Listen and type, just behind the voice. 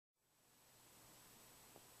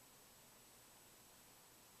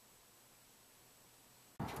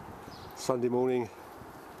Sunday morning,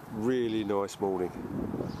 really nice morning.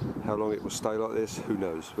 How long it will stay like this, who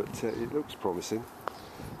knows, but it looks promising.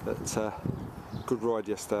 But good ride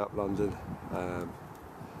yesterday up London.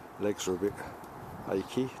 Legs are a bit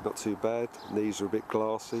achy, not too bad. Knees are a bit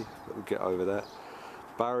glassy, but we'll get over that.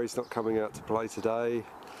 Barry's not coming out to play today,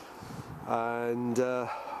 and I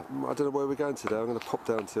don't know where we're going today. I'm going to pop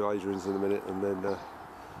down to Adrian's in a minute, and then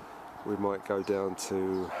we might go down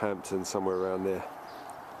to Hampton, somewhere around there.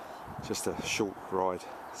 Just a short ride,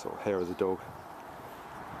 sort of hair of the dog.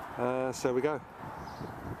 So we go.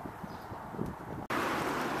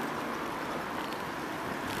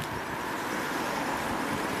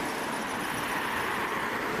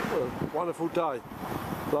 Well, wonderful day,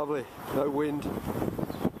 lovely, no wind.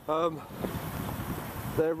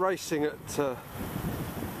 They're racing at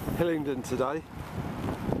Hillingdon today.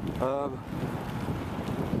 I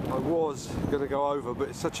was going to go over, but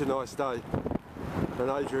it's such a nice day, and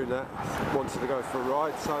Adrian wanted to go for a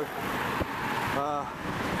ride, so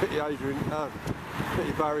pity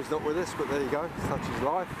Barry's not with us, but there you go, such is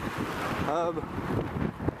life.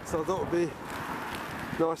 So I thought it would be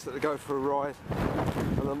nice to go for a ride,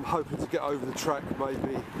 and I'm hoping to get over the track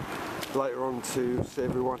maybe later on to see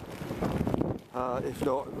everyone, if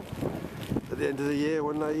not at the end of the year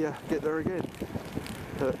when they get there again.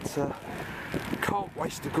 But can't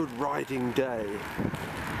waste a good riding day.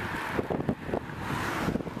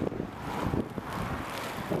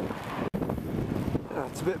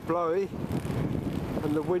 It's a bit blowy,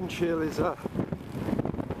 and the wind chill is a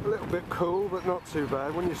little bit cool, but not too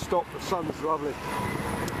bad. When you stop, the sun's lovely.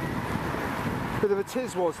 Bit of a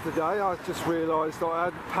tiz was today. I just realised I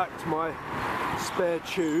hadn't packed my spare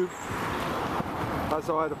tube, as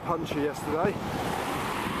I had a puncture yesterday.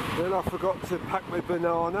 Then I forgot to pack my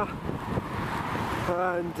banana,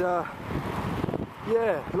 and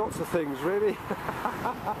yeah, lots of things really.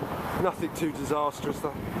 Nothing too disastrous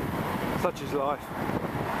though. Such is life.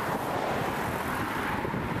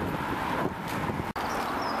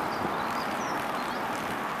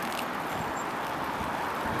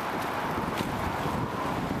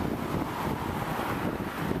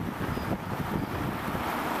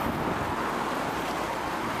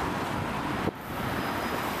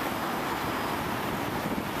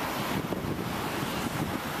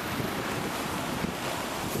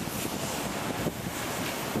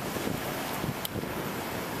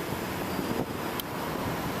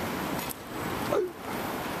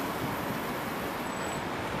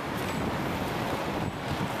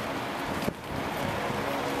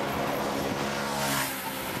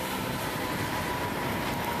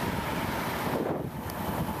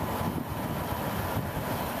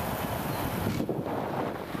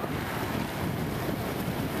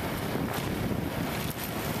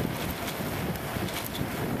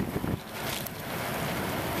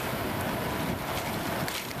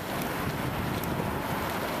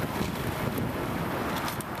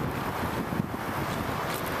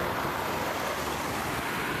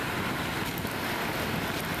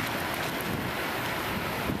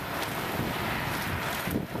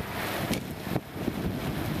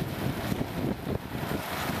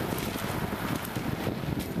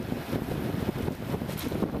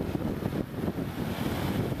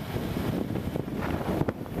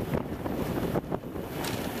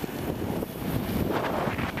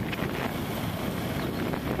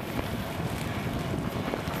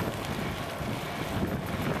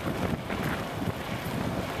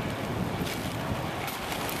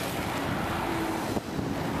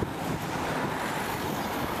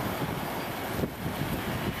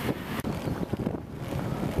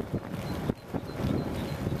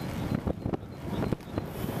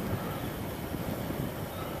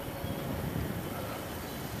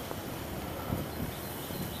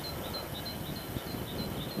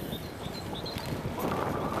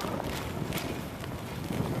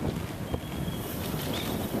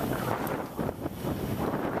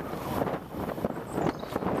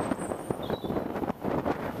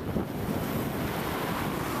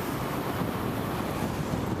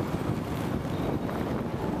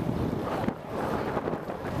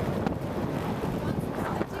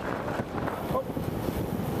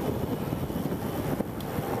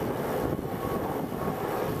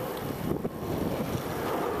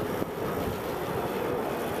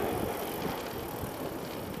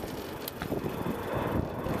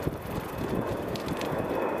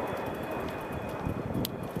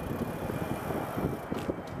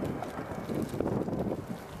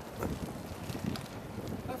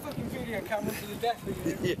 Camera to the death of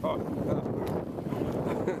you. Yeah,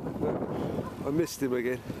 I missed him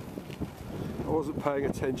again. I wasn't paying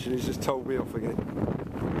attention, he's just told me off again.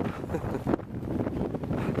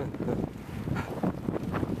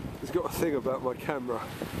 He's got a thing about my camera.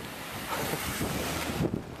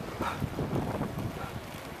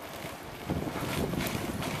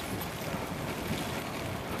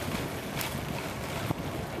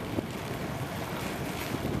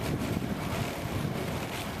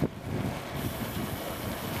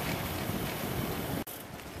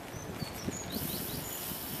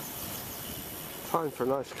 Time for a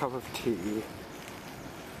nice cup of tea.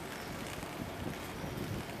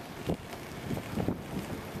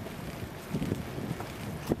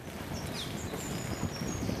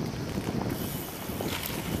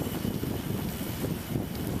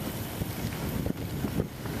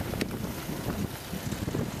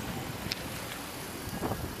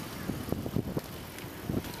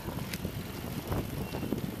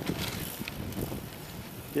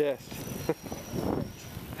 Yes.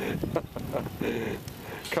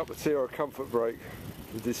 Cup of tea or a comfort break,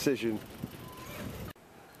 the decision.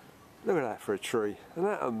 Look at that for a tree, isn't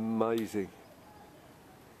that amazing?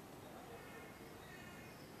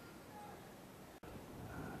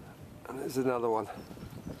 And there's another one.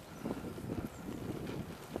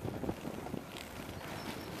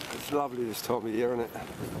 It's lovely this time of year, isn't it?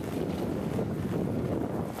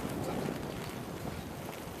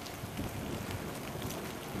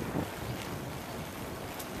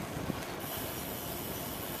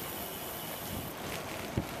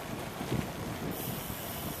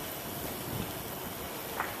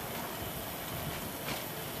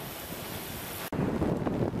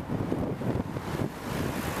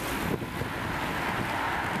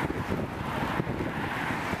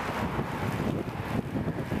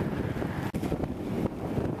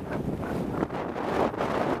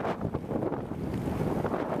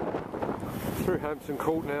 Through Hampton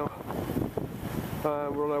Court now.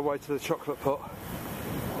 We're on our way to the chocolate pot,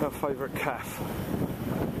 our favourite café.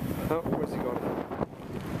 Oh, where's he gone?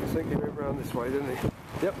 I think he went round this way, didn't he?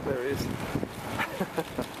 Yep, there he is.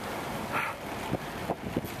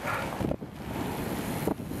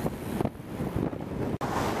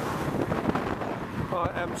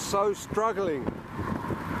 I am so struggling.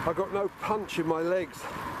 I got no punch in my legs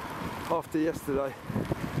after yesterday.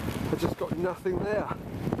 I just got nothing there.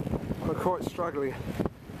 I'm quite struggling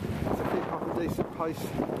to keep up a decent pace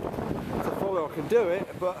to follow. I can do it,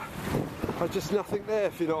 but there's just nothing there,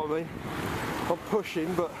 if you know what I mean. I'm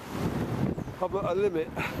pushing, but I'm at a limit.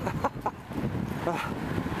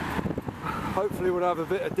 Hopefully when I have a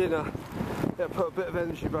bit of dinner, it'll put a bit of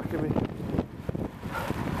energy back in me.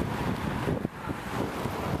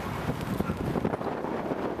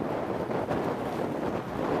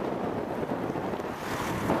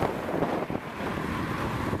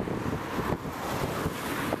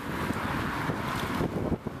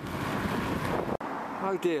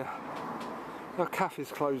 Oh dear, our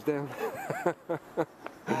cafe's closed down.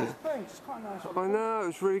 It's quite nice. I know, it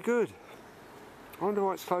was really good. I wonder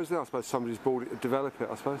why it's closed down. I suppose somebody's bought it to develop it,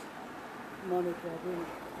 I suppose. Money problem.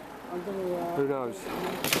 I'm gonna, who knows?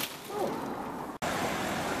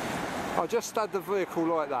 I just had the vehicle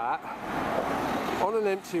like that, on an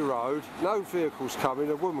empty road, no vehicles coming,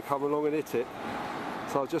 a woman come along and hit it.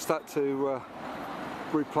 So I just had to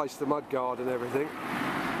replace the mudguard and everything.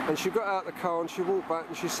 And she got out of the car and she walked back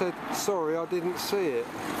and she said, sorry, I didn't see it.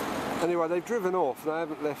 Anyway, they've driven off and they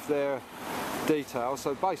haven't left their details,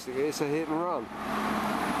 so basically it's a hit and run.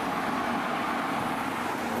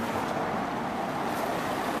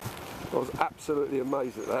 I was absolutely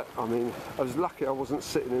amazed at that. I mean, I was lucky I wasn't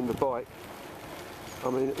sitting in the bike. I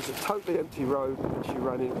mean, it was a totally empty road and she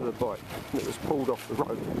ran into the bike and it was pulled off the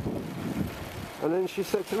road. And then she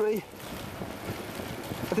said to me,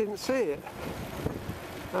 I didn't see it.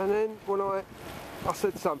 And then when I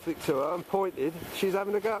said something to her and pointed, she's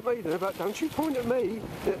having a go at me. About, don't you point at me?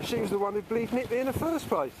 She was the one who bleeding hit me in the first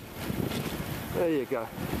place. There you go.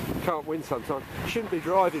 Can't win sometimes. Shouldn't be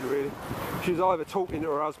driving really. She was either talking to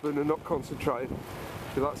her husband and not concentrating.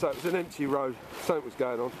 Like I say, it was an empty road. Something was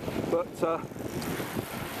going on. But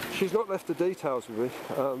she's not left the details with me.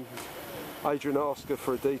 Adrian asked her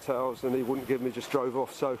for the details and he wouldn't give me, just drove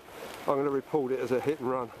off. So I'm going to report it as a hit and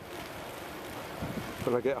run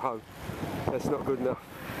when I get home. That's not good enough.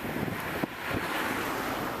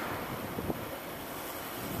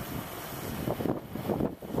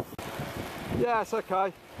 Yeah, it's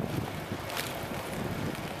okay.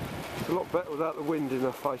 It's a lot better without the wind in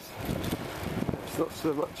her face. It's not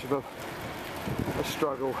so much of a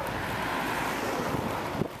struggle.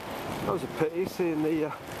 That was a pity, seeing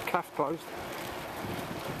the café closed.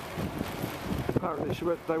 Apparently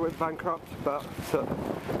they went bankrupt, but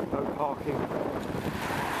no parking.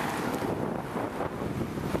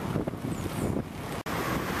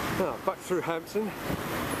 Now, back through Hampton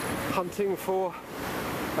hunting for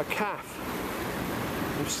a calf.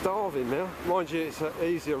 I'm starving now. Mind you, it's an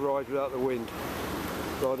easier ride without the wind.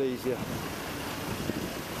 A lot easier.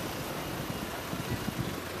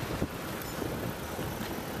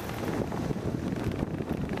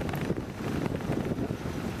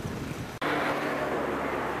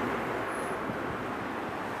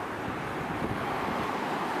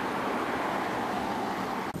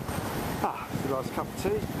 Nice cup of tea.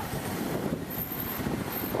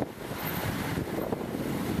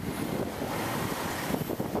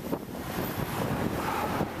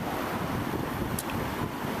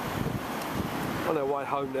 On our way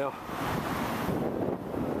home now.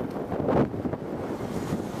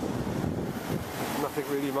 Nothing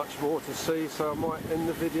really much more to see, so I might end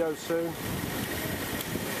the video soon.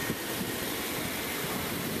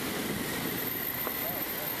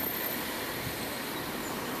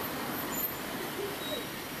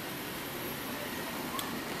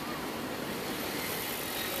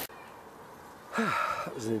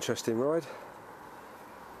 That was an interesting ride.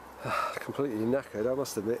 Completely knackered, I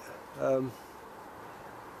must admit. I'll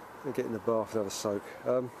get in the bath and have a soak.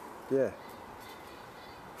 Yeah,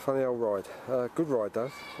 funny old ride. Good ride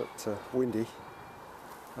though, but windy.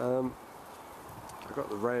 I got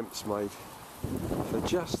the ramps made for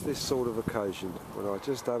just this sort of occasion, when I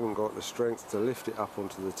just haven't got the strength to lift it up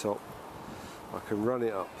onto the top. I can run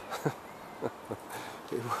it up.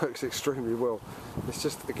 It works extremely well. It's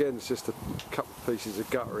just, again, it's just a couple of pieces of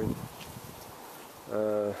guttering.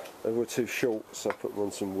 They were too short, so I put them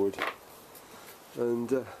on some wood.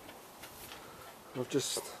 And I've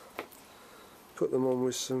just put them on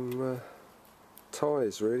with some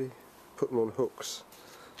ties, really. Put them on hooks.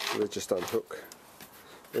 So they just unhook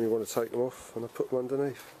when you want to take them off, and I put them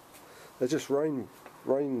underneath. They're just rain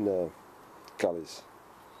gullies.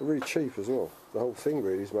 They're really cheap as well. The whole thing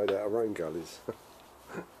really is made out of rain gullies.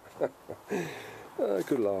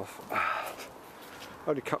 Good laugh. I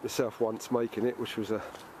only cut myself once making it, which was a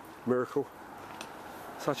miracle.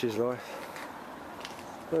 Such is life.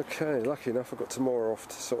 Okay, lucky enough I've got tomorrow off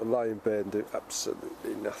to sort of lay in bed and do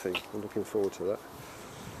absolutely nothing. I'm looking forward to that.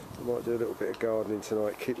 I might do a little bit of gardening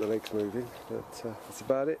tonight, keep the legs moving, but that's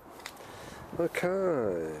about it.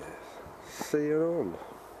 Okay, see you on.